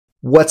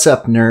What's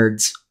up,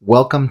 nerds?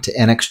 Welcome to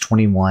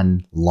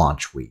NX21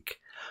 launch week.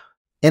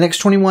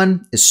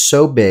 NX21 is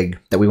so big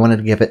that we wanted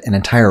to give it an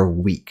entire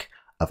week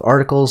of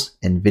articles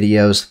and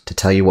videos to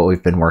tell you what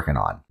we've been working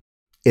on.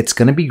 It's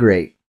going to be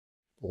great.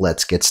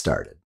 Let's get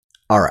started.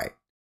 All right,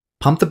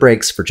 pump the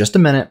brakes for just a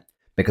minute,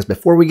 because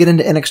before we get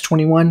into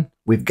NX21,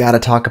 we've got to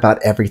talk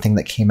about everything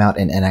that came out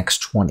in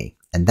NX20,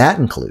 and that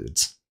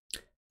includes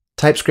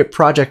TypeScript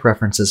project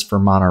references for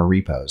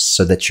monorepos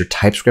so that your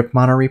TypeScript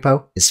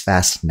monorepo is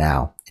fast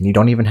now, and you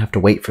don't even have to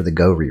wait for the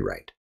Go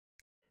rewrite.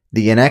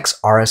 The NX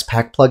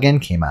RSPack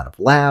plugin came out of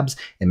labs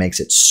and makes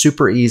it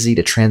super easy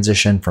to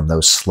transition from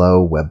those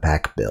slow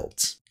Webpack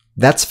builds.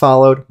 That's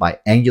followed by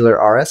Angular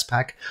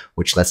RSPack,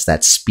 which lets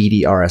that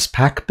speedy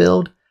RSPack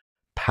build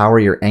power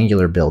your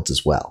Angular builds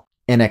as well.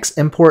 NX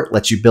Import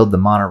lets you build the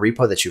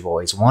monorepo that you've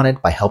always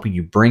wanted by helping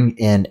you bring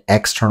in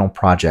external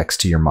projects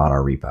to your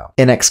monorepo.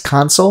 NX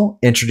Console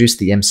introduced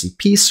the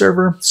MCP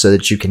server so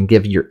that you can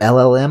give your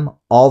LLM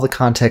all the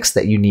context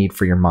that you need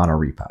for your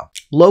monorepo.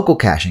 Local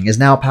caching is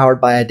now powered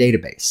by a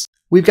database.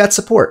 We've got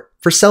support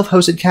for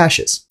self-hosted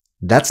caches.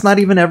 That's not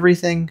even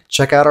everything.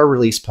 Check out our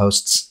release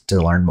posts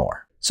to learn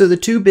more. So the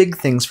two big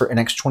things for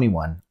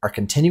NX21 are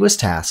continuous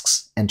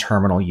tasks and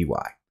terminal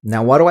UI.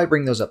 Now, why do I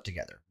bring those up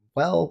together?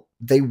 Well,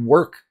 they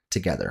work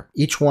together.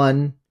 Each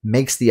one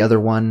makes the other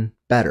one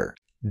better.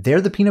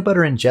 They're the peanut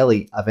butter and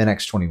jelly of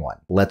NX21.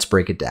 Let's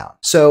break it down.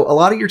 So a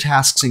lot of your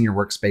tasks in your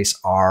workspace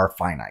are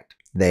finite.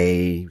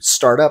 They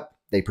start up,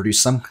 they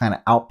produce some kind of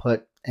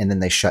output, and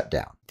then they shut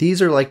down.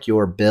 These are like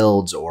your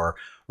builds or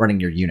running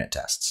your unit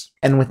tests.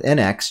 And with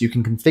NX, you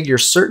can configure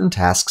certain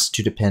tasks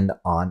to depend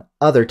on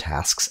other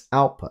tasks'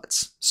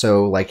 outputs.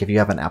 So like if you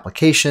have an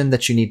application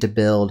that you need to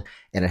build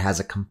and it has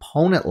a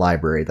component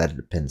library that it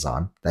depends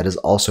on that is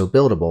also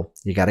buildable,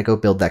 you got to go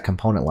build that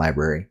component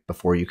library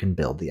before you can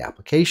build the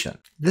application.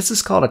 This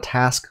is called a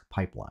task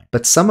pipeline.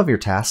 But some of your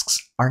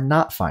tasks are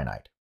not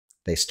finite.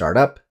 They start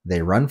up,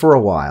 they run for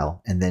a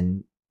while, and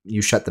then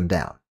you shut them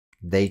down.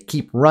 They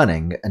keep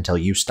running until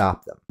you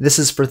stop them. This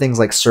is for things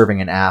like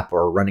serving an app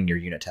or running your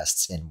unit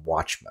tests in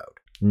watch mode.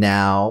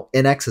 Now,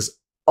 NX has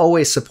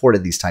always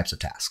supported these types of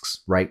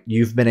tasks, right?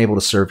 You've been able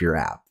to serve your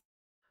app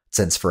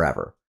since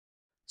forever.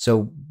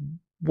 So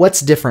what's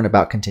different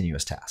about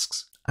continuous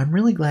tasks? I'm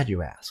really glad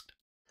you asked.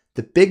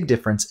 The big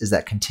difference is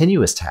that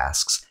continuous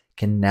tasks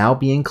can now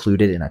be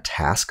included in a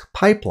task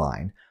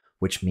pipeline,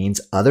 which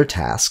means other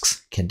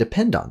tasks can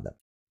depend on them.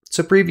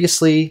 So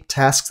previously,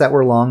 tasks that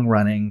were long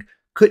running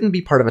couldn't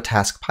be part of a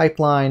task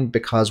pipeline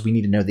because we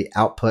need to know the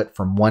output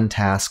from one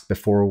task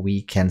before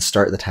we can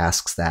start the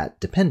tasks that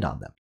depend on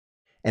them.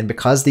 And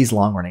because these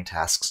long-running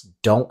tasks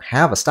don't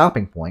have a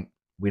stopping point,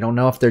 we don't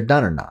know if they're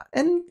done or not.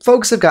 And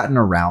folks have gotten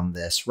around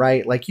this,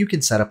 right? Like you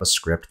can set up a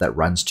script that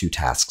runs two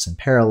tasks in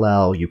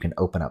parallel, you can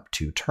open up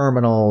two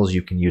terminals,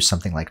 you can use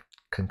something like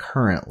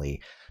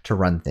concurrently to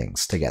run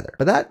things together.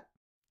 But that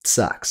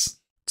sucks.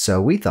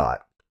 So we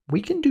thought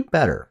we can do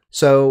better.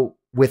 So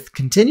with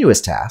continuous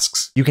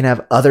tasks, you can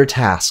have other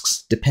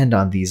tasks depend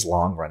on these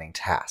long-running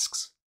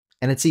tasks.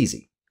 And it's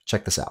easy.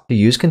 Check this out. To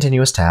use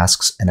continuous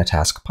tasks in a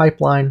task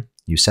pipeline,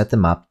 you set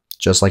them up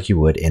just like you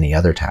would any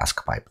other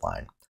task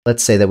pipeline.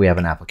 Let's say that we have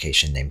an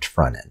application named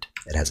frontend.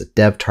 It has a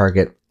dev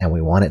target, and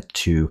we want it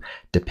to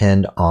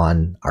depend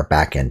on our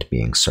backend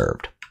being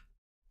served.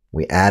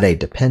 We add a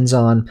depends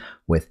on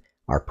with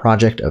our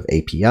project of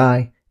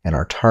API and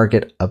our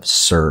target of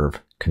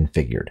serve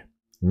configured.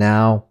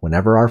 Now,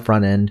 whenever our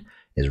frontend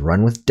is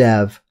run with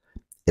dev,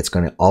 it's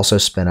going to also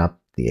spin up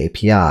the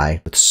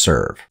API with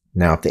serve.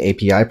 Now, if the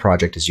API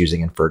project is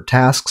using inferred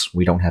tasks,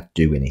 we don't have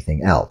to do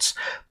anything else.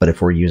 But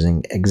if we're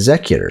using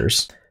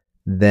executors,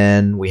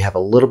 then we have a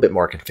little bit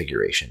more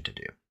configuration to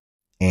do.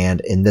 And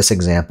in this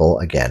example,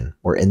 again,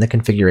 we're in the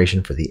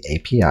configuration for the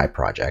API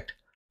project.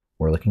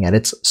 We're looking at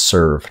its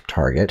serve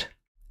target,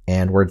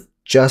 and we're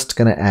just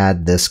going to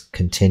add this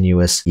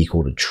continuous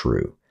equal to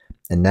true.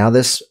 And now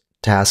this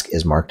task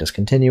is marked as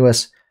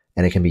continuous,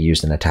 and it can be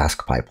used in a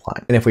task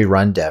pipeline. And if we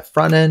run dev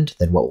frontend,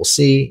 then what we'll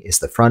see is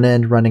the front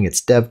end running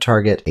its dev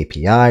target,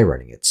 API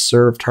running its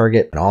serve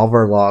target, and all of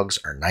our logs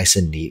are nice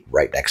and neat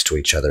right next to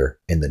each other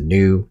in the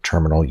new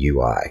terminal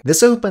UI.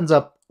 This opens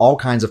up all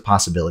kinds of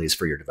possibilities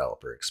for your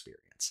developer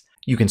experience.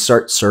 You can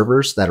start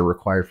servers that are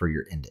required for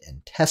your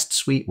end-to-end test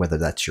suite, whether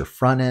that's your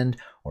front end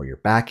or your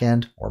back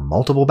end or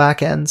multiple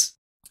backends.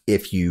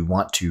 If you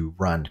want to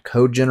run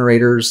code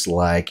generators,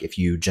 like if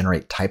you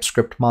generate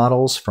TypeScript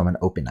models from an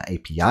open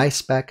API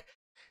spec,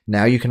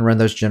 now you can run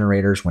those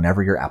generators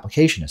whenever your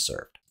application is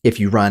served. If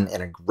you run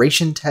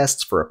integration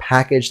tests for a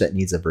package that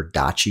needs a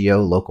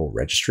Verdaccio local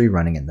registry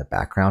running in the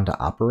background to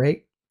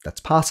operate,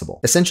 that's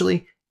possible.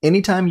 Essentially,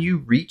 anytime you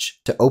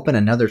reach to open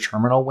another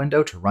terminal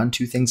window to run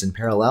two things in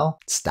parallel,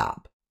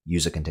 stop.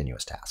 Use a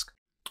continuous task.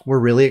 We're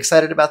really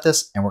excited about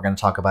this, and we're going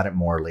to talk about it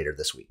more later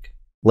this week.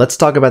 Let's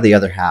talk about the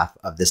other half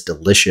of this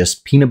delicious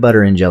peanut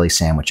butter and jelly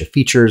sandwich of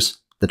features,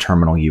 the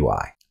terminal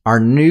UI. Our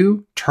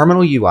new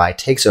terminal UI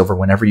takes over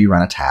whenever you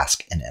run a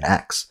task in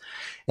NX.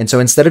 And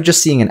so instead of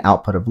just seeing an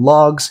output of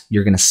logs,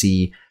 you're going to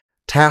see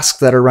tasks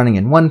that are running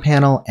in one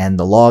panel and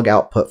the log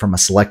output from a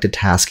selected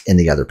task in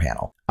the other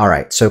panel. All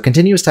right, so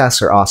continuous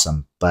tasks are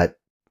awesome, but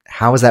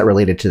how is that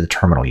related to the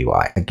terminal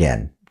UI?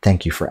 Again,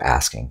 thank you for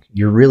asking.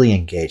 You're really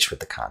engaged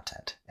with the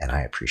content, and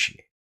I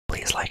appreciate it.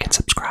 Please like and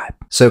subscribe.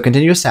 So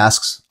continuous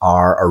tasks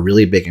are a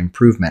really big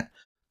improvement,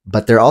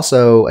 but they're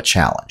also a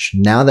challenge.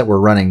 Now that we're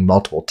running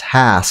multiple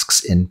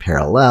tasks in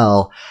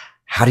parallel,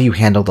 how do you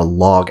handle the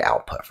log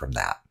output from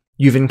that?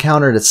 You've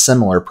encountered a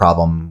similar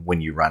problem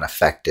when you run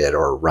affected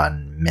or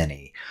run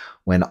mini,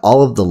 when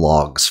all of the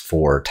logs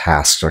for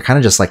tasks are kind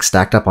of just like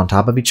stacked up on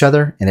top of each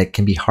other, and it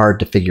can be hard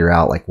to figure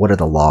out like what are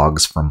the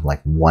logs from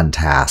like one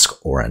task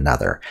or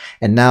another.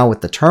 And now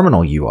with the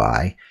terminal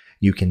UI,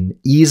 you can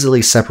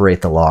easily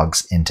separate the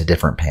logs into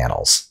different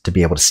panels to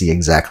be able to see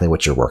exactly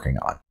what you're working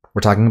on.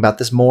 We're talking about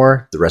this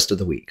more the rest of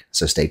the week,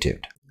 so stay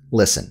tuned.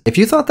 Listen, if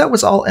you thought that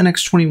was all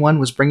NX21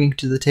 was bringing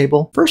to the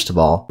table, first of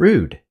all,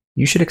 rude.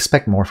 You should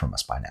expect more from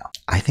us by now.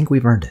 I think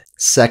we've earned it.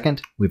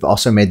 Second, we've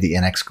also made the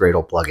NX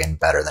Gradle plugin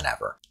better than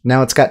ever.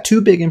 Now it's got two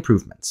big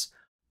improvements.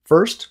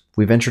 First,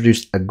 we've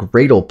introduced a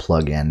Gradle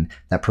plugin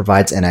that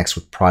provides NX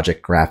with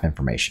project graph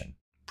information.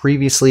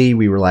 Previously,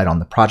 we relied on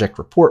the project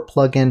report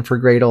plugin for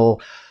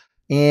Gradle,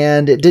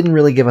 and it didn't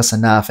really give us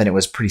enough, and it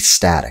was pretty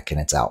static in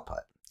its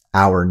output.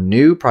 Our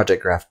new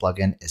project graph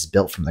plugin is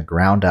built from the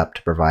ground up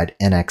to provide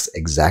NX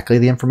exactly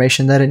the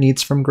information that it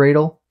needs from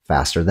Gradle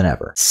faster than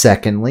ever.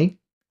 Secondly,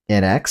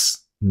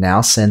 NX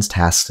now sends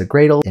tasks to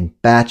Gradle in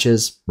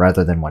batches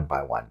rather than one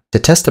by one. To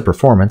test the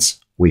performance,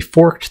 we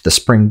forked the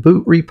Spring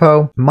Boot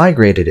repo,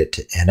 migrated it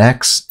to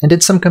NX, and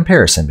did some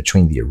comparison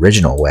between the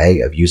original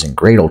way of using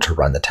Gradle to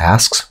run the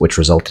tasks, which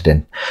resulted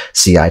in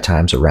CI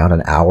times around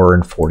an hour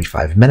and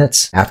 45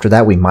 minutes. After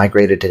that, we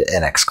migrated to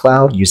NX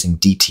Cloud using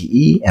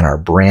DTE and our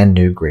brand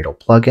new Gradle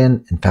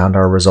plugin and found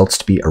our results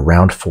to be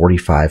around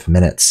 45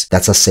 minutes.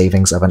 That's a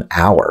savings of an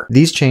hour.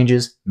 These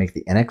changes make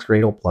the NX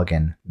Gradle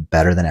plugin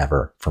better than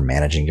ever for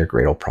managing your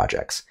Gradle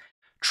projects.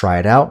 Try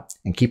it out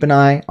and keep an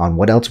eye on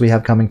what else we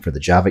have coming for the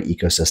Java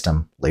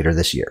ecosystem later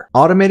this year.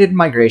 Automated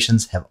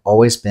migrations have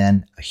always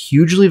been a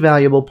hugely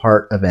valuable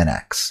part of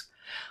NX.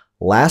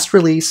 Last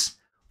release,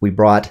 we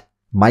brought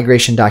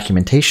migration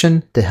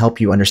documentation to help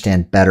you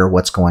understand better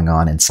what's going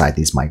on inside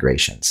these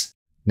migrations.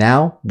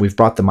 Now, we've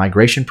brought the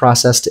migration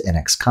process to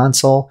NX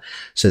Console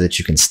so that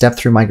you can step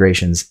through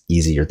migrations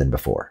easier than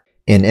before.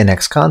 In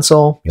NX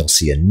Console, you'll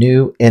see a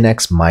new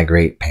NX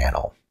Migrate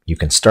panel. You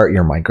can start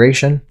your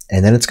migration,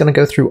 and then it's going to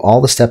go through all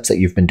the steps that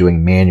you've been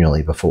doing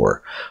manually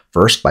before.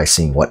 First, by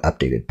seeing what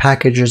updated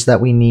packages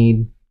that we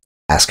need,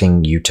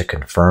 asking you to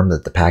confirm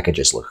that the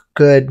packages look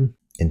good,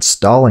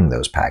 installing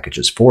those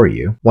packages for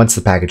you. Once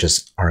the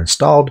packages are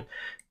installed,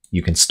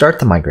 you can start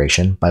the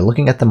migration by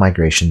looking at the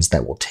migrations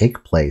that will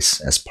take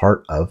place as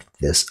part of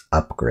this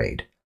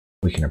upgrade.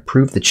 We can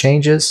approve the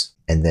changes,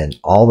 and then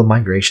all the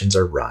migrations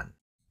are run.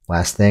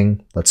 Last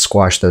thing, let's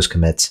squash those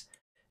commits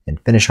and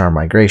finish our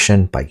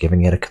migration by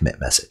giving it a commit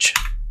message.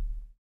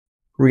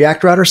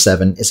 React Router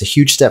 7 is a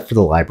huge step for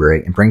the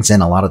library and brings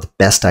in a lot of the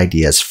best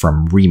ideas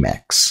from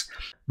Remix.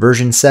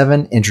 Version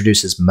 7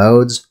 introduces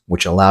modes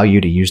which allow you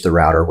to use the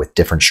router with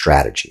different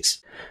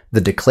strategies.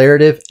 The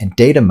declarative and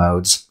data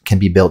modes can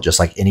be built just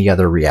like any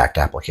other React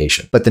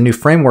application, but the new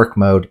framework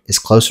mode is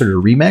closer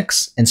to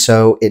Remix, and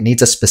so it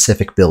needs a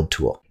specific build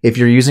tool. If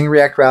you're using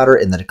React Router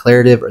in the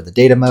declarative or the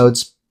data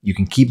modes, you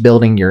can keep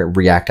building your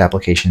React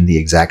application the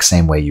exact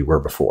same way you were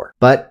before.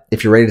 But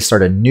if you're ready to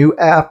start a new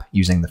app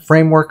using the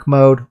framework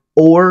mode,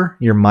 or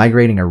you're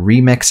migrating a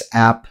Remix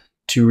app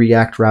to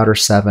React Router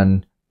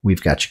 7,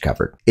 we've got you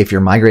covered. If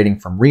you're migrating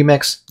from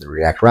Remix, the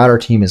React Router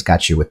team has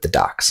got you with the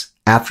docs.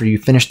 After you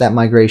finish that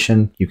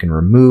migration, you can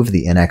remove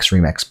the NX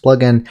Remix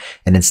plugin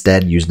and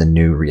instead use the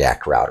new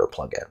React Router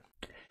plugin.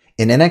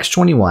 In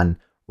NX21,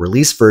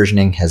 release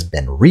versioning has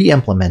been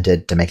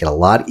re-implemented to make it a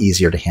lot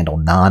easier to handle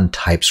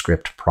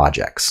non-TypeScript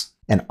projects.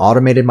 An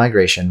automated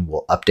migration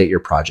will update your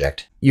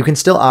project. You can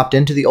still opt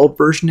into the old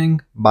versioning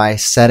by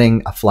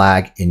setting a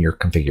flag in your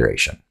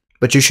configuration.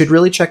 But you should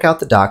really check out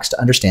the docs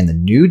to understand the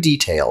new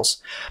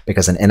details,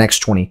 because in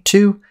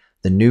NX22,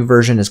 the new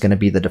version is going to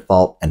be the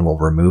default and will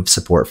remove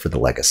support for the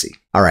legacy.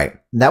 All right,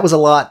 that was a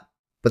lot,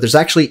 but there's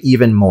actually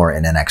even more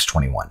in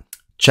NX21.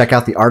 Check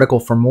out the article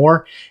for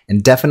more,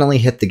 and definitely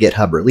hit the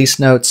GitHub release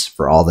notes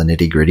for all the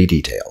nitty-gritty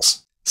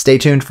details. Stay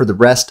tuned for the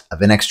rest of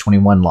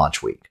NX21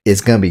 launch week.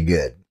 It's going to be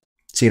good.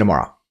 See you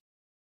tomorrow.